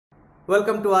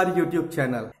welcome to our YouTube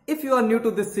channel. If you are new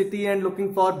to this city and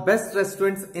looking for best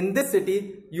restaurants in this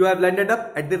city, you have landed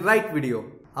up at the right video.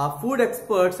 Our food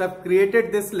experts have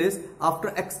created this list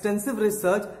after extensive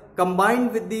research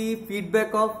combined with the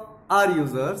feedback of our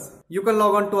users. You can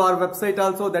log on to our website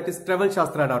also, that is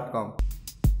travelshastra.com.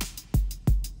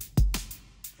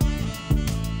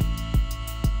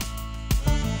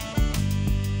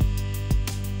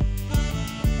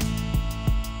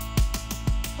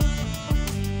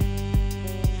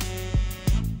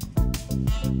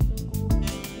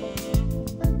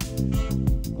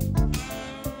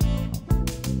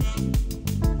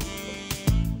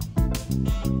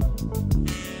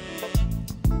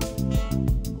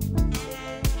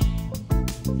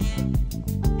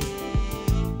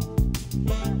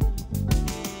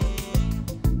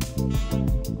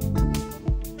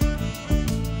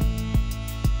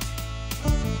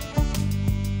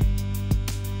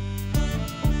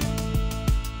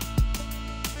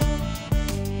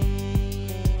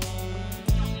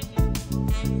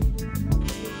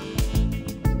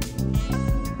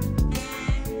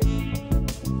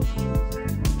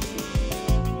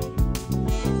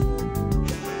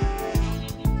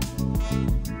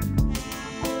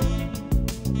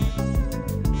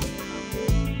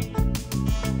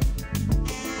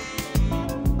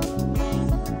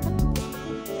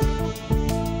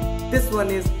 This one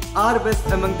is our best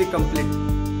among the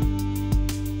complete.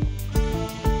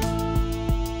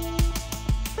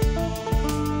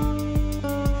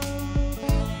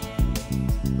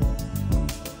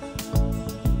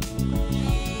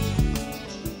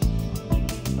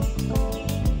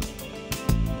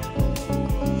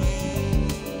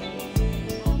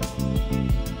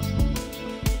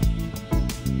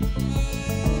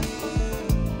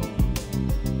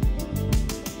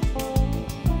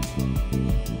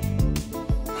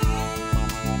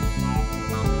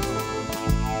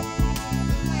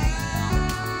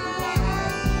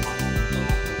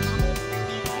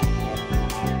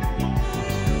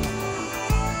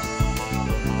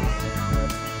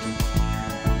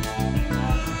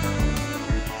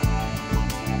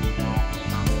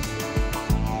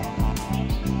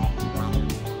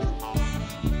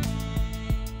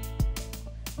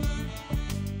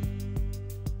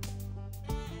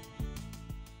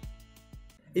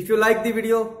 If you like the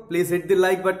video, please hit the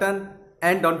like button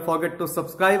and don't forget to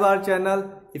subscribe our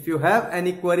channel. If you have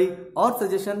any query or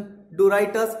suggestion, do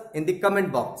write us in the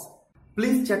comment box.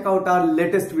 Please check out our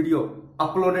latest video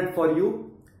uploaded for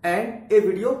you and a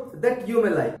video that you may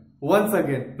like. Once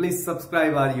again, please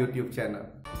subscribe our YouTube channel.